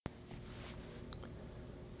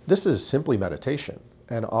This is Simply Meditation,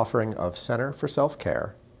 an offering of Center for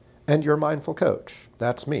Self-Care, and your mindful coach.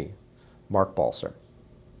 That's me, Mark Balser.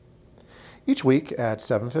 Each week at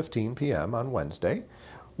 7:15 p.m. on Wednesday,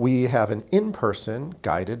 we have an in-person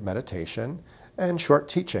guided meditation and short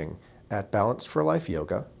teaching at Balance for Life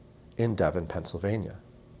Yoga in Devon, Pennsylvania.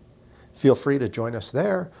 Feel free to join us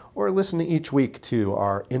there or listen each week to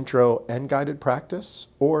our intro and guided practice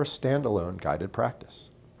or standalone guided practice.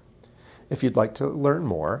 If you'd like to learn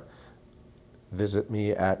more, visit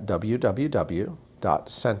me at www.center,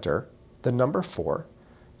 the number 4,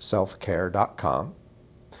 selfcare.com,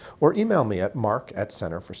 or email me at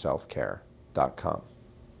mark@centerforselfcare.com.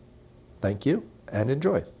 Thank you and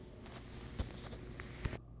enjoy.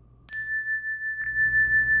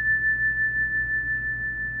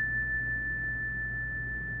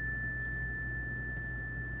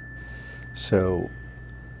 So,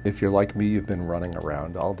 if you're like me, you've been running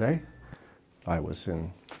around all day. I was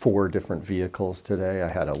in 4 different vehicles today. I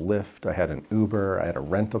had a Lyft, I had an Uber, I had a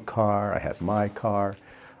rental car, I had my car,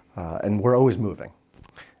 and we're always moving.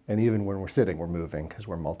 And even when we're sitting, we're moving because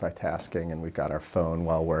we're multitasking and we've got our phone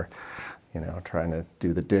while we're, trying to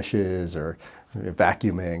do the dishes or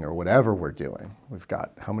vacuuming or whatever we're doing. We've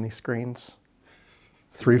got how many screens?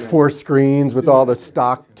 3, 4 screens with all the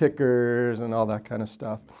stock tickers and all that kind of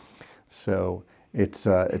stuff. So it's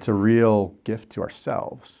a real gift to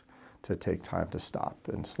ourselves to take time to stop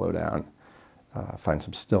and slow down, find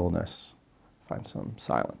some stillness, find some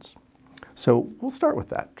silence. So we'll start with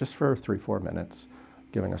that just for 3, 4 minutes,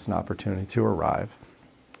 giving us an opportunity to arrive.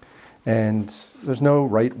 And there's no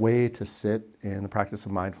right way to sit in the practice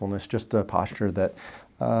of mindfulness, just a posture that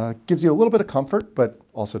gives you a little bit of comfort, but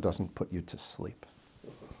also doesn't put you to sleep.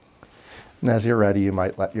 And as you're ready, you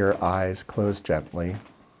might let your eyes close gently.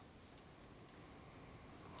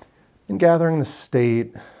 And gathering the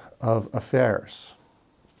state of affairs,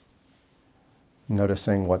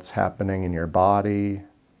 noticing what's happening in your body,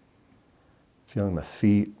 feeling the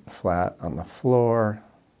feet flat on the floor,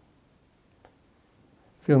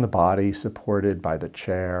 feeling the body supported by the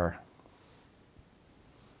chair,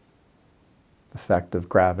 the effect of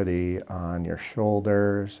gravity on your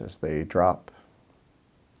shoulders as they drop,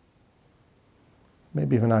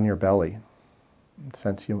 maybe even on your belly.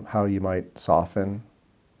 Sense how you might soften,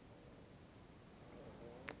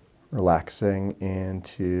 relaxing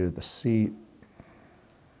into the seat,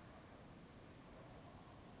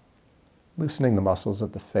 loosening the muscles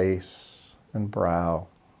of the face and brow.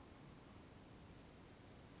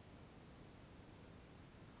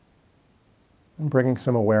 And bringing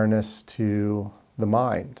some awareness to the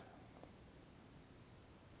mind,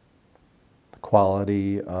 the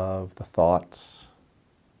quality of the thoughts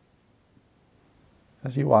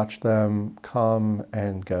as you watch them come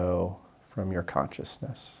and go from your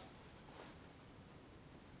consciousness.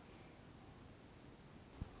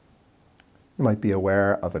 You might be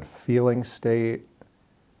aware of a feeling state,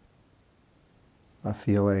 a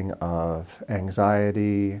feeling of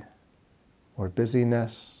anxiety or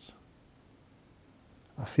busyness,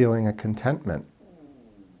 a feeling of contentment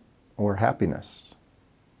or happiness,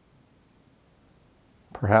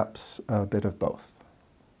 perhaps a bit of both.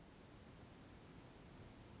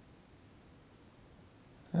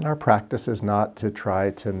 And our practice is not to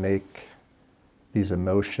try to make these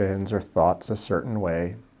emotions or thoughts a certain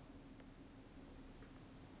way,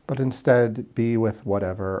 but instead be with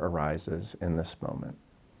whatever arises in this moment.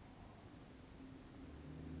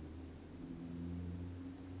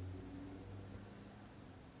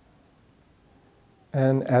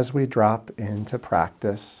 And as we drop into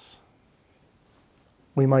practice,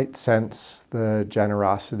 we might sense the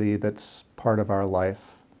generosity that's part of our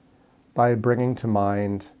life by bringing to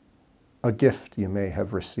mind a gift you may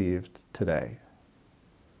have received today.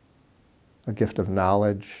 A gift of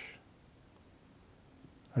knowledge,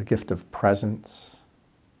 a gift of presence,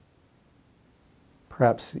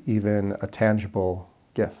 perhaps even a tangible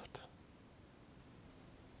gift.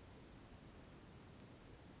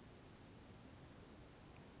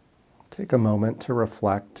 Take a moment to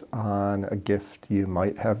reflect on a gift you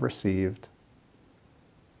might have received,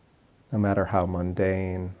 no matter how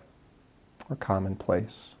mundane or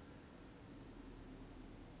commonplace.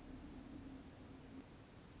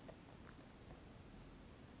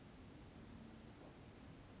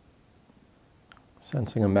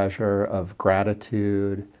 Sensing a measure of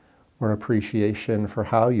gratitude or appreciation for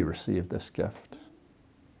how you received this gift.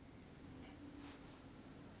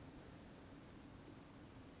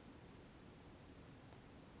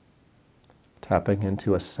 Tapping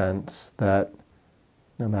into a sense that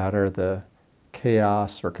no matter the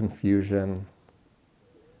chaos or confusion,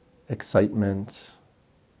 excitement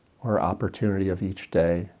or opportunity of each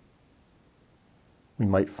day, we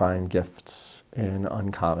might find gifts in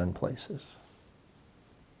uncommon places.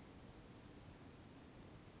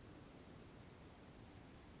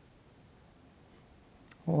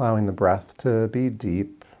 Allowing the breath to be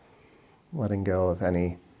deep, letting go of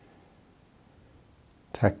any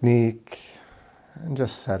technique, and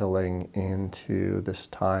just settling into this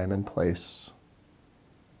time and place.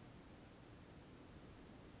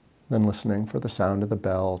 Then listening for the sound of the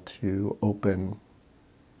bell to open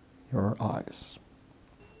your eyes.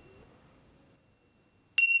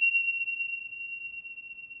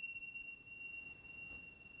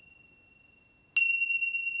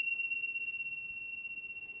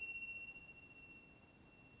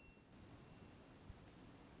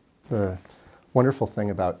 The wonderful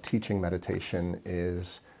thing about teaching meditation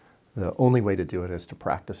is the only way to do it is to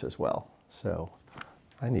practice as well. So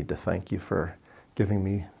I need to thank you for giving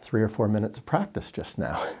me 3 or 4 minutes of practice just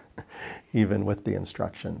now. Even with the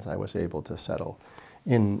instructions, I was able to settle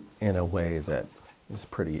in a way that is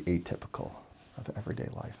pretty atypical of everyday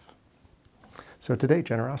life. So today,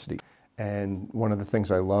 generosity. And one of the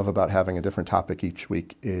things I love about having a different topic each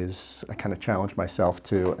week is I kind of challenge myself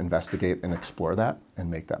to investigate and explore that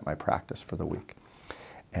and make that my practice for the week.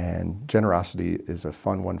 And generosity is a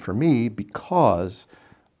fun one for me because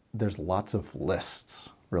there's lots of lists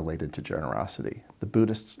related to generosity. The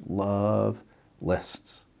Buddhists love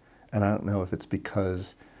lists. And I don't know if it's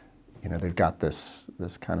because, they've got this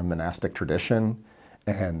kind of monastic tradition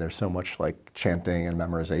and there's so much like chanting and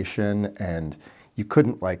memorization, and you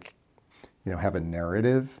couldn't have a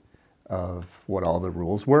narrative of what all the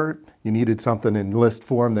rules were. You needed something in list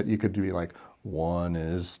form that you could be like, 1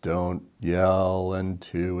 is don't yell, and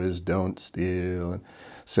 2 is don't steal. And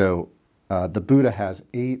so the Buddha has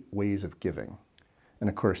 8 ways of giving. And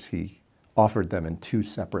of course, he offered them in 2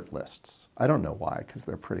 separate lists. I don't know why, because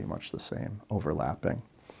they're pretty much the same, overlapping.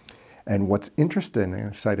 And what's interesting and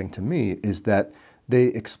exciting to me is that they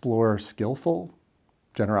explore skillful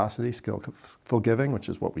generosity, skillful giving, which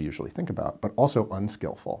is what we usually think about, but also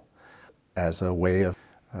unskillful as a way of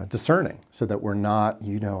discerning, so that we're not,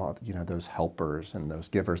 those helpers and those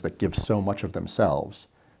givers that give so much of themselves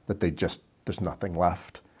that there's nothing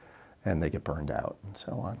left and they get burned out and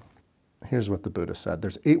so on. Here's what the Buddha said.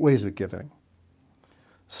 There's 8 ways of giving.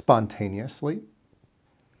 Spontaneously,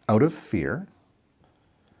 out of fear,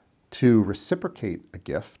 to reciprocate a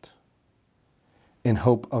gift in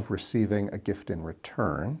hope of receiving a gift in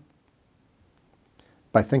return,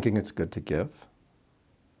 by thinking it's good to give,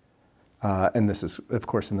 and this is, of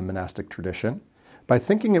course, in the monastic tradition, by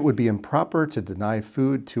thinking it would be improper to deny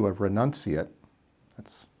food to a renunciate,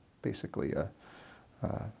 that's basically a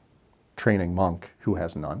training monk who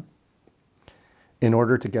has none, in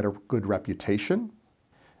order to get a good reputation,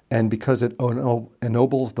 and because it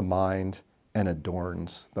ennobles the mind and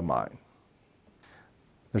adorns the mind.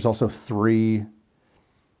 There's also 3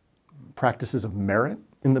 practices of merit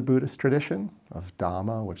in the Buddhist tradition, of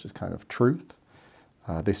Dhamma, which is kind of truth.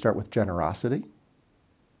 They start with generosity,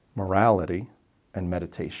 morality, and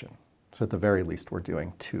meditation. So at the very least, we're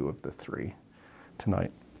doing 2 of the 3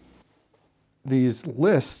 tonight. These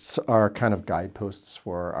lists are kind of guideposts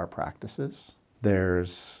for our practices.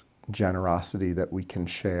 There's generosity that we can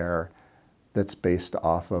share that's based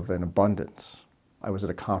off of an abundance. I was at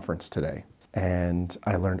a conference today, and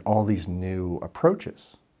I learned all these new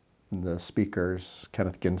approaches. The speakers,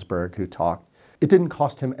 Kenneth Ginsburg, who talked, it didn't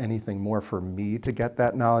cost him anything more for me to get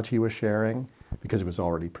that knowledge he was sharing because he was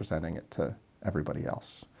already presenting it to everybody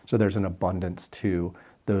else. So there's an abundance to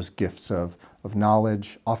those gifts of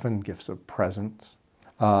knowledge, often gifts of presence.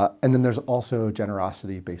 And then there's also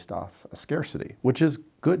generosity based off a scarcity, which is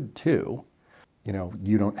good too.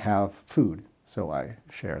 You don't have food, so I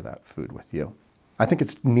share that food with you. I think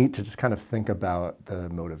it's neat to just kind of think about the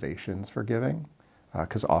motivations for giving,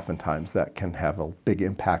 because oftentimes that can have a big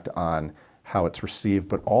impact on how it's received,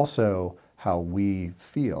 but also how we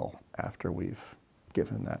feel after we've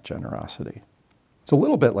given that generosity. It's a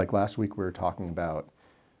little bit like last week we were talking about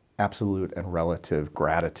absolute and relative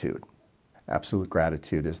gratitude. Absolute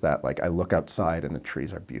gratitude is that, I look outside and the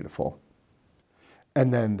trees are beautiful.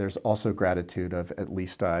 And then there's also gratitude of at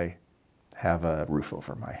least I have a roof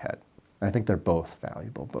over my head. I think they're both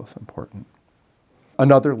valuable, both important.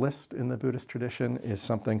 Another list in the Buddhist tradition is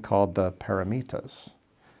something called the paramitas,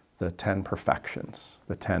 the 10 perfections,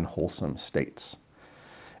 the 10 wholesome states.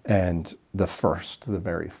 And the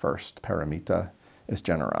very first paramita is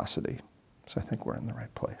generosity. So I think we're in the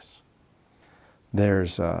right place.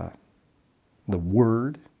 There's the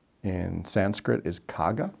word in Sanskrit is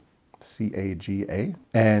kaga, C-A-G-A,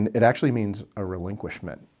 and it actually means a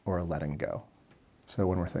relinquishment or a letting go. So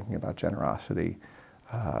when we're thinking about generosity,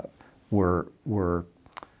 we're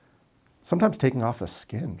sometimes taking off a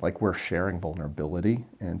skin, like we're sharing vulnerability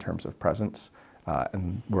in terms of presence,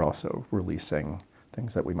 and we're also releasing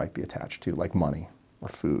things that we might be attached to, like money or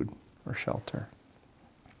food or shelter.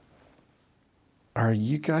 Are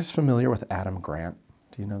you guys familiar with Adam Grant?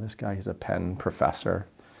 Do you know this guy? He's a Penn professor,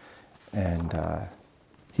 and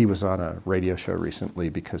he was on a radio show recently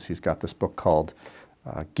because he's got this book called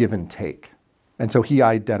Give and Take. And so he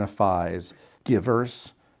identifies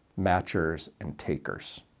givers, matchers, and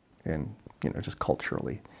takers in, just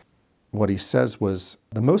culturally. What he says was,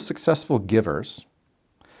 the most successful givers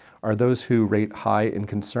are those who rate high in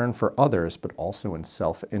concern for others, but also in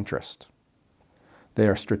self-interest. They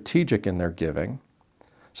are strategic in their giving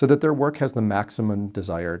so that their work has the maximum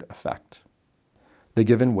desired effect. They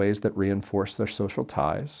give in ways that reinforce their social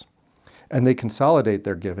ties, and they consolidate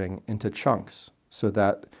their giving into chunks so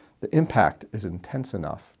that the impact is intense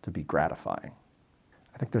enough to be gratifying.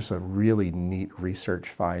 I think there's a really neat research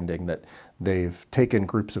finding that they've taken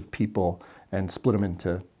groups of people and split them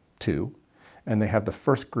into two, and they have the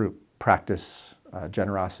first group practice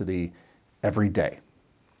generosity every day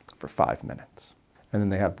for 5 minutes. And then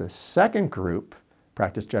they have the second group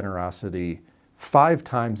practice generosity 5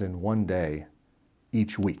 times in one day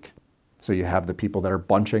each week. So you have the people that are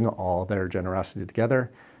bunching all their generosity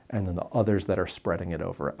together, and then the others that are spreading it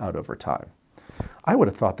out over time. I would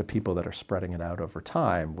have thought the people that are spreading it out over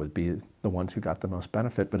time would be the ones who got the most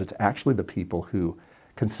benefit, but it's actually the people who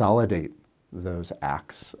consolidate those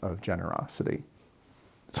acts of generosity.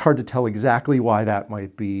 It's hard to tell exactly why that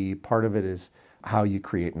might be. Part of it is how you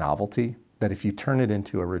create novelty, that if you turn it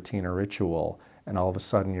into a routine or ritual, and all of a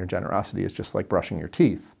sudden your generosity is just like brushing your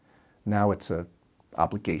teeth, now it's an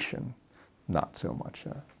obligation, not so much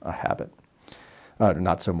a habit,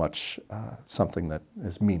 not so much something that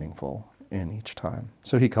is meaningful in each time.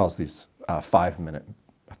 So he calls these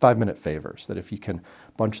 5-minute favors, that if you can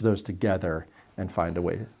bunch those together and find a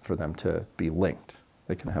way for them to be linked,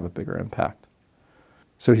 they can have a bigger impact.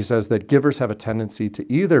 So he says that givers have a tendency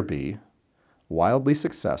to either be wildly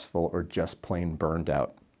successful or just plain burned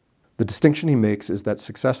out. The distinction he makes is that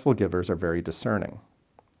successful givers are very discerning.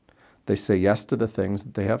 They say yes to the things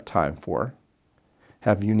that they have time for,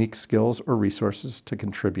 have unique skills or resources to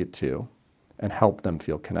contribute to, and help them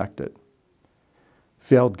feel connected.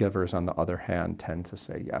 Failed givers, on the other hand, tend to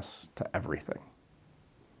say yes to everything.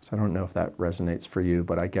 So I don't know if that resonates for you,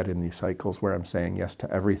 but I get in these cycles where I'm saying yes to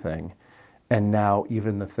everything, and now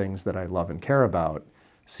even the things that I love and care about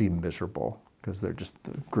seem miserable because they're just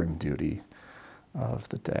the grim duty of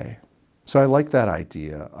the day. So I like that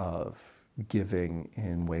idea of giving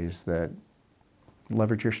in ways that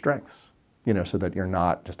leverage your strengths, so that you're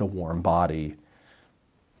not just a warm body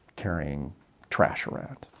carrying trash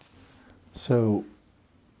around. So,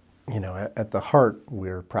 at the heart,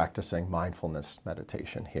 we're practicing mindfulness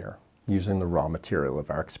meditation here, using the raw material of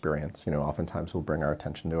our experience. Oftentimes we'll bring our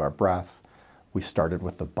attention to our breath. We started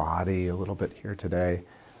with the body a little bit here today.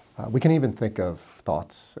 We can even think of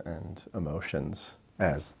thoughts and emotions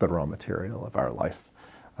as the raw material of our life.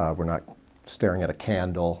 We're not staring at a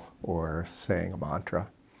candle or saying a mantra.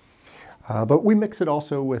 But we mix it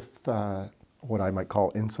also with what I might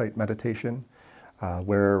call insight meditation,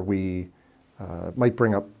 where we might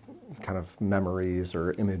bring up kind of memories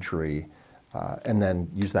or imagery and then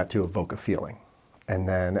use that to evoke a feeling. And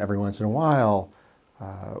then every once in a while,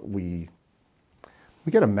 we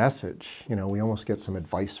get a message, we almost get some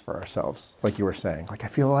advice for ourselves, like you were saying. Like, I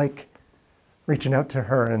feel like reaching out to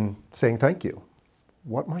her and saying thank you.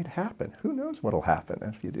 What might happen? Who knows what'll happen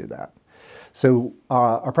if you do that? So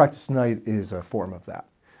our practice tonight is a form of that.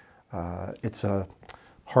 It's a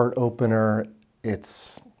heart opener.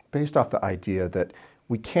 It's based off the idea that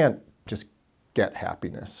we can't just get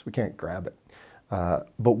happiness. We can't grab it.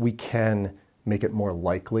 But we can make it more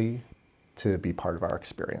likely to be part of our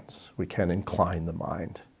experience. We can incline the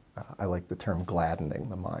mind. I like the term gladdening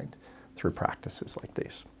the mind through practices like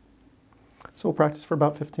these. So we'll practice for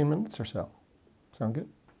about 15 minutes or so. Sound good?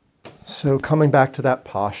 So coming back to that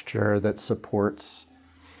posture that supports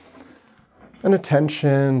an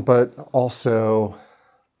attention, but also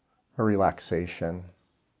a relaxation.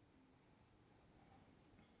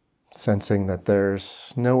 Sensing that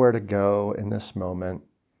there's nowhere to go in this moment,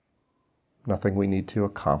 nothing we need to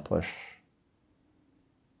accomplish.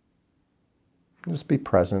 Just be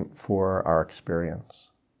present for our experience.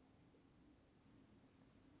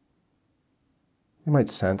 You might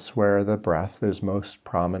sense where the breath is most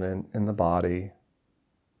prominent in the body,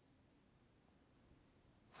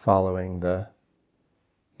 following the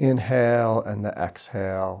inhale and the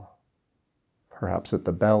exhale, perhaps at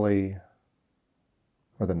the belly,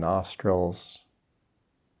 or the nostrils,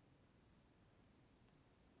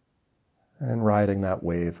 and riding that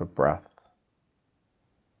wave of breath.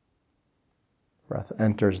 Breath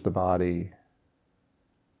enters the body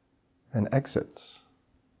and exits.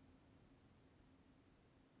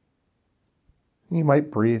 You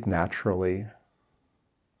might breathe naturally,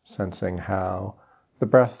 sensing how the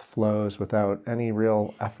breath flows without any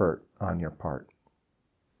real effort on your part.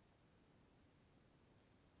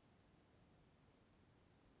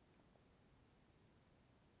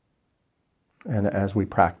 And as we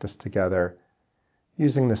practice together,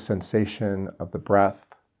 using the sensation of the breath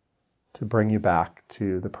to bring you back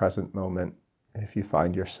to the present moment if you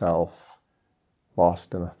find yourself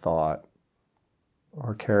lost in a thought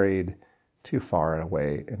or carried too far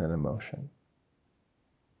away in an emotion.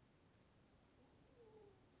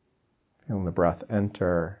 Feeling the breath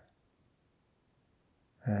enter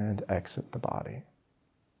and exit the body.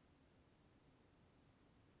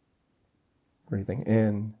 Breathing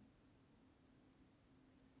in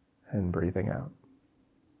and breathing out.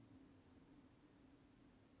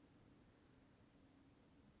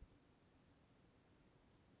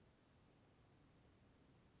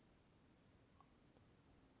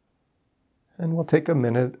 And we'll take a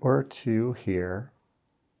minute or two here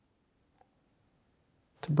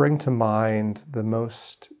to bring to mind the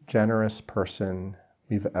most generous person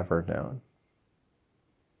we've ever known.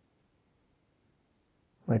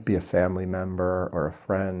 Might be a family member or a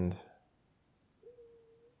friend.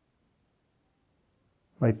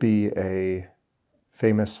 Might be a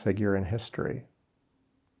famous figure in history.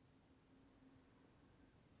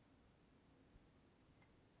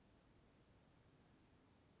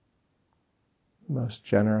 The most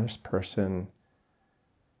generous person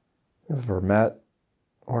you've ever met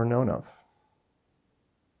or known of.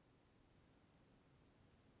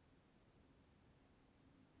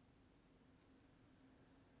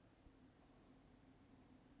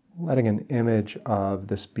 Letting an image of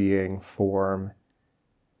this being form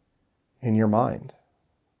in your mind.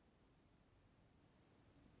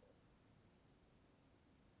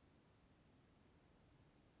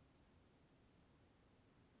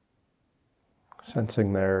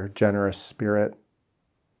 Sensing their generous spirit,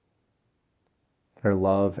 their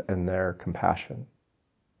love, and their compassion.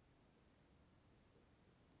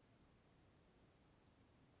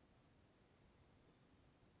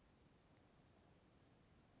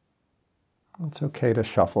 It's okay to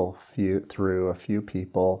shuffle through a few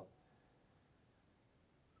people,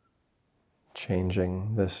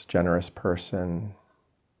 changing this generous person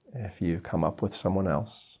if you come up with someone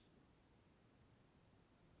else.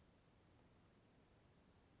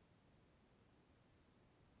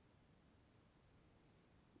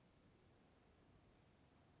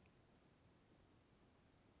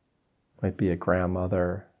 Might be a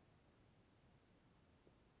grandmother,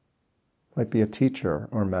 might be a teacher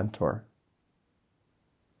or mentor.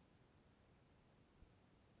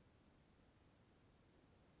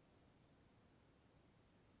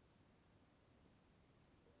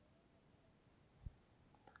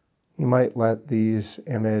 You might let these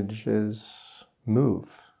images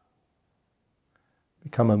move,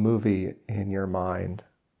 become a movie in your mind,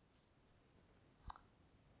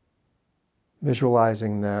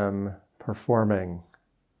 visualizing them performing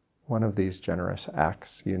one of these generous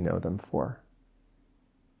acts you know them for.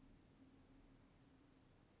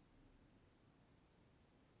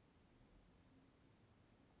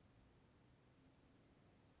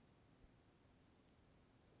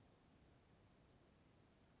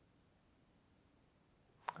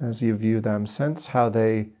 As you view them, sense how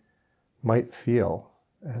they might feel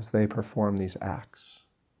as they perform these acts.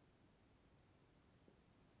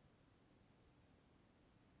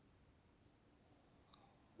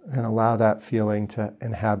 And allow that feeling to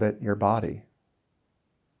inhabit your body.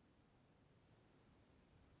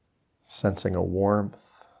 Sensing a warmth,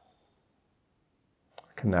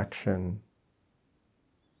 a connection.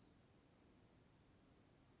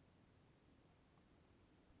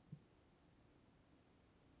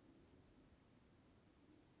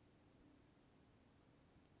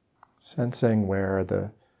 Sensing where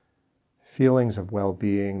the feelings of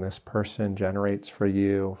well-being this person generates for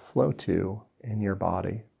you flow to in your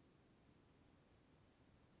body.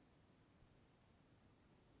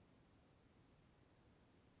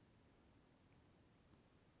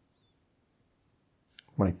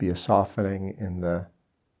 Might be a softening in the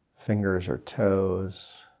fingers or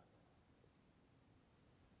toes,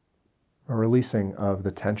 a releasing of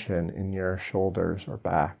the tension in your shoulders or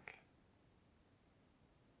back.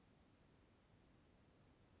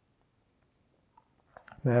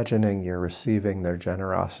 Imagining you're receiving their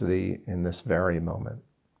generosity in this very moment.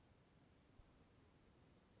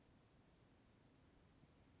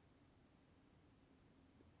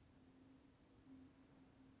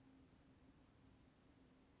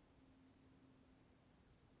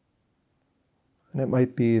 And it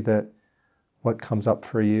might be that what comes up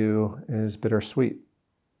for you is bittersweet,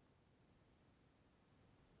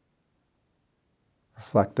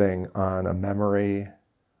 reflecting on a memory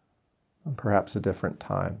and perhaps a different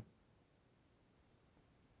time,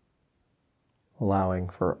 allowing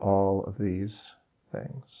for all of these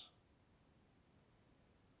things.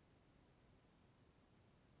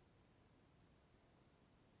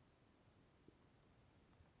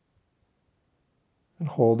 And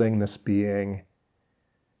holding this being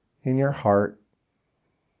in your heart,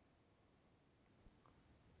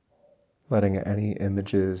 letting any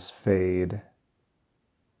images fade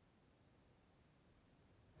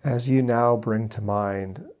as you now bring to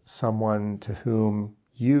mind someone to whom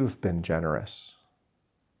you've been generous,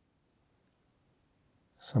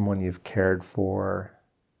 someone you've cared for,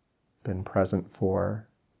 been present for,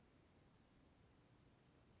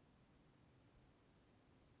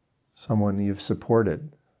 someone you've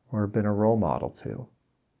supported or been a role model to.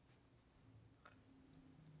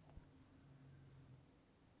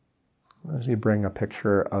 As you bring a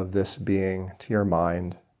picture of this being to your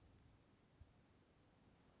mind,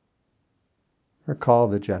 recall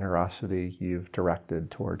the generosity you've directed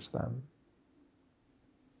towards them.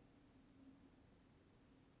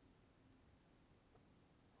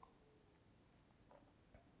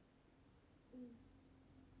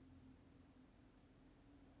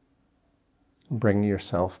 Bring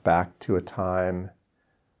yourself back to a time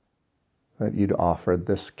that you'd offered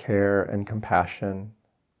this care and compassion,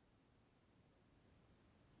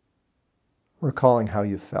 recalling how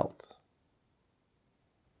you felt.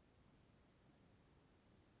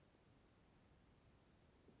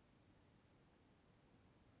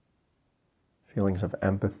 Feelings of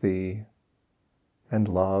empathy and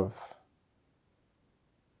love,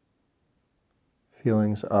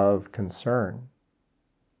 feelings of concern,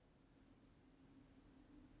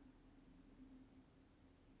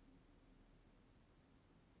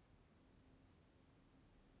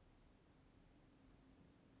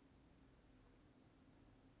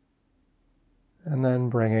 and then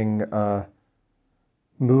bringing a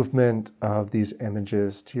movement of these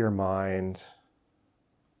images to your mind.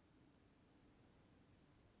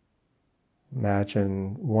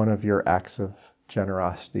 Imagine one of your acts of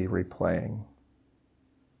generosity replaying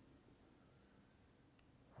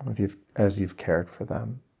as you've cared for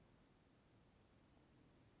them.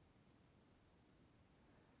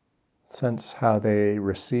 Sense how they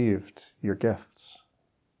received your gifts,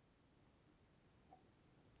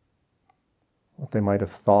 what they might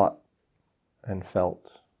have thought and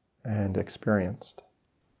felt and experienced.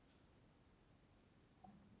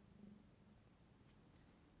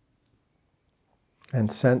 And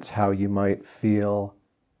sense how you might feel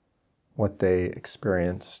what they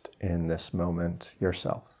experienced in this moment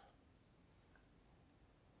yourself.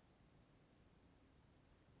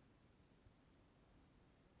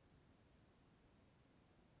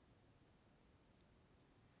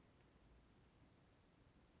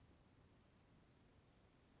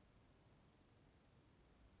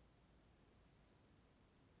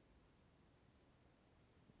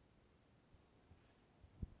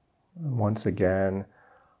 And once again,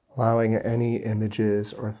 allowing any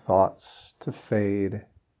images or thoughts to fade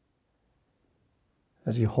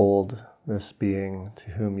as you hold this being to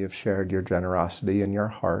whom you've shared your generosity in your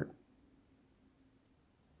heart.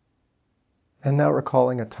 And now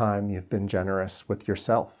recalling a time you've been generous with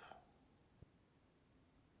yourself.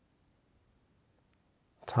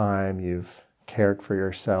 Time you've cared for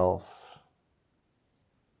yourself,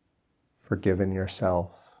 forgiven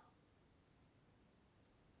yourself,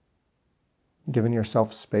 given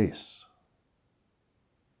yourself space.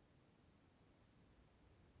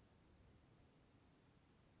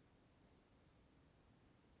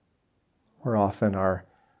 We're often our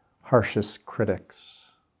harshest critics.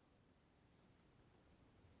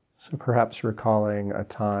 So perhaps recalling a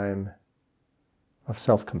time of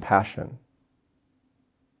self-compassion.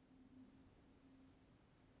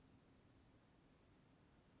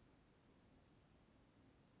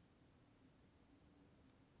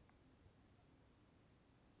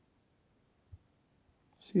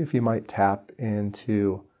 See if you might tap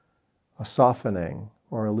into a softening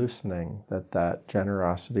or a loosening that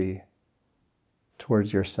generosity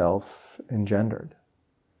towards yourself engendered.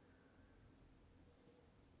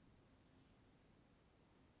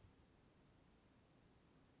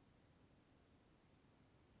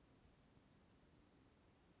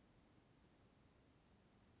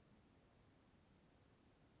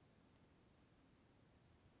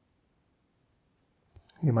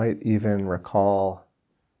 You might even recall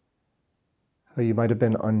how you might have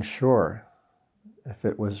been unsure if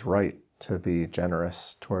it was right to be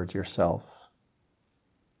generous towards yourself,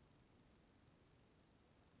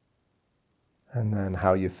 and then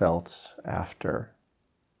how you felt after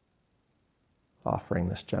offering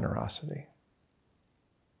this generosity.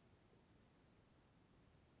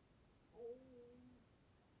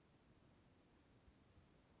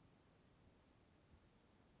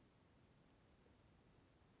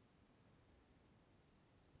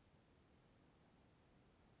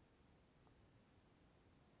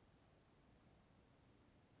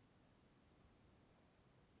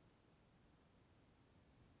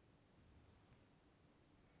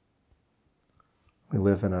 We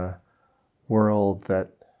live in a world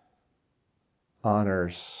that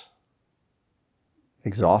honors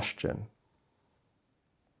exhaustion,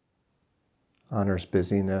 honors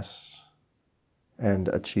busyness and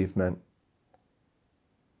achievement.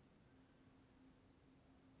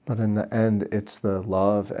 But in the end, it's the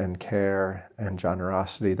love and care and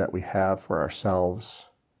generosity that we have for ourselves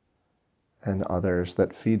and others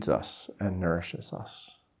that feeds us and nourishes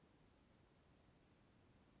us.